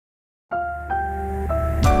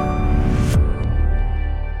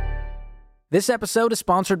This episode is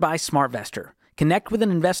sponsored by SmartVestor. Connect with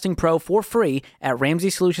an investing pro for free at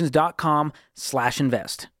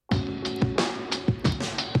RamseySolutions.com/invest.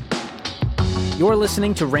 You're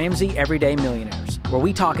listening to Ramsey Everyday Millionaires, where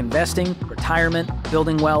we talk investing, retirement,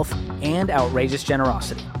 building wealth, and outrageous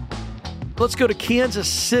generosity. Let's go to Kansas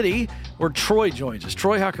City, where Troy joins us.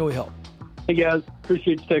 Troy, how can we help? Hey, guys.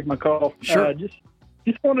 Appreciate you taking my call. Sure. Just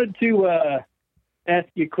wanted to ask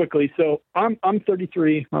you quickly. So I'm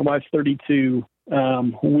 33. My wife's 32.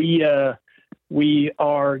 We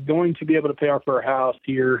are going to be able to pay off our house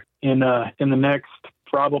here in the next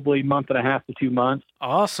probably month and a half to 2 months.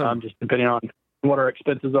 Awesome. Just depending on what our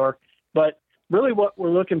expenses are. But really what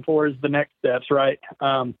we're looking for is the next steps, right?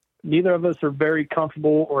 Neither of us are very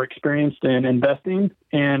comfortable or experienced in investing,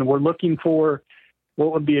 and we're looking for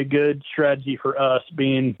what would be a good strategy for us,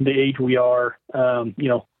 being the age we are, kind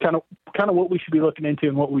of what we should be looking into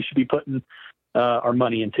and what we should be putting our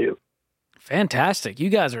money into. Fantastic. You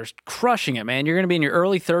guys are crushing it, man. You're going to be in your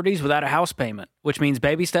early 30s without a house payment, which means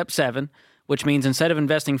baby step 7, which means instead of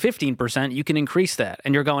investing 15%, you can increase that.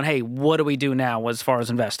 And you're going, hey, what do we do now as far as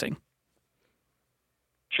investing?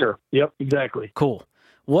 Sure. Yep, exactly. Cool.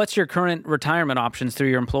 What's your current retirement options through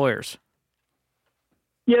your employers?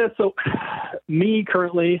 Yeah, so me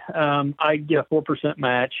currently, I get a 4%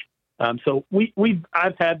 match. So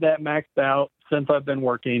I've had that maxed out since I've been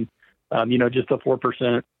working, just the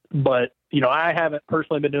 4%. But, I haven't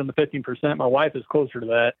personally been doing the 15%. My wife is closer to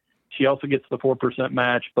that. She also gets the 4%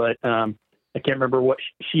 match, but I can't remember what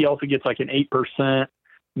she also gets, like an 8%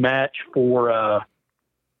 match for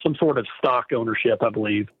some sort of stock ownership, I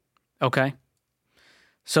believe. Okay.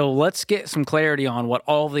 So let's get some clarity on what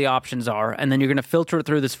all the options are, and then you're going to filter it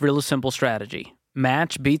through this really simple strategy.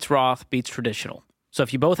 Match beats Roth beats traditional. So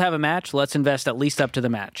if you both have a match, let's invest at least up to the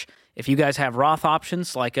match. If you guys have Roth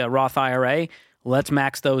options, like a Roth IRA, let's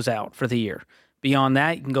max those out for the year. Beyond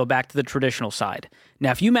that, you can go back to the traditional side.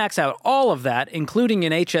 Now, if you max out all of that, including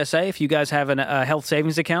an HSA, if you guys have a health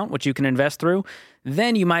savings account, which you can invest through,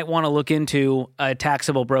 then you might want to look into a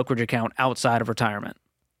taxable brokerage account outside of retirement.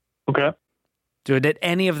 Okay. So did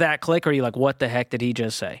any of that click, or are you like, what the heck did he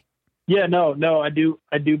just say? Yeah, no, I do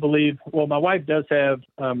believe, well, my wife does have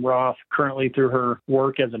Roth currently through her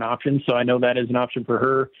work as an option, so I know that is an option for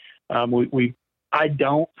her. I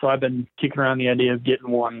don't, so I've been kicking around the idea of getting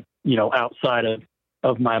one, outside of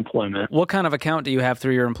my employment. What kind of account do you have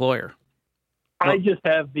through your employer? I just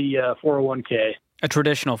have the 401k. A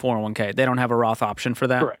traditional 401k. They don't have a Roth option for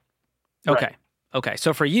that? Correct. Okay. Right. Okay.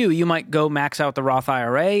 So for you might go max out the Roth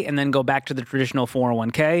IRA and then go back to the traditional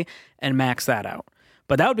 401k and max that out.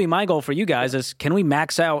 But that would be my goal for you guys is, can we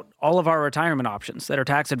max out all of our retirement options that are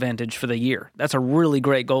tax advantage for the year? That's a really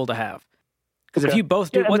great goal to have. Because if you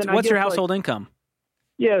both do, what's your household income?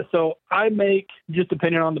 Yeah, so I make, just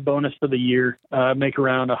depending on the bonus for the year, make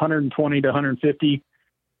around 120 to 150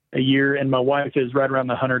 a year, and my wife is right around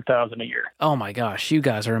the 100,000 a year. Oh my gosh, you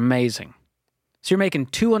guys are amazing. So you're making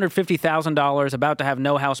 $250,000, about to have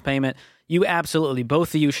no house payment. You absolutely,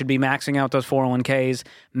 both of you should be maxing out those 401ks,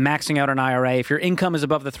 maxing out an IRA. If your income is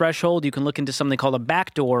above the threshold, you can look into something called a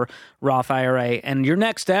backdoor Roth IRA. And your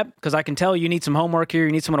next step, because I can tell you need some homework here,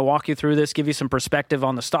 you need someone to walk you through this, give you some perspective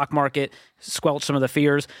on the stock market, squelch some of the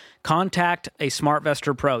fears, contact a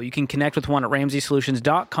SmartVestor Pro. You can connect with one at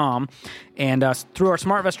RamseySolutions.com. And through our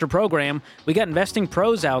SmartVestor program, we got investing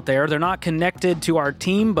pros out there. They're not connected to our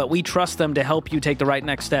team, but we trust them to help you take the right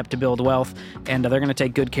next step to build wealth, and they're going to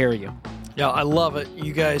take good care of you. Yeah, I love it.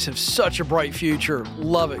 You guys have such a bright future.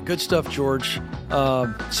 Love it. Good stuff, George.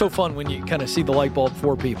 So fun when you kind of see the light bulb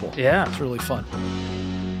for people. Yeah. It's really fun.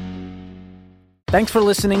 Thanks for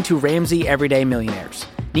listening to Ramsey Everyday Millionaires.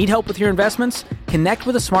 Need help with your investments? Connect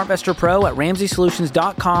with a SmartVestor Pro at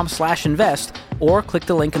RamseySolutions.com/invest or click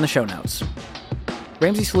the link in the show notes.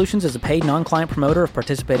 Ramsey Solutions is a paid non-client promoter of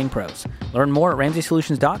participating pros. Learn more at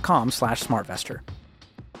RamseySolutions.com/SmartVestor.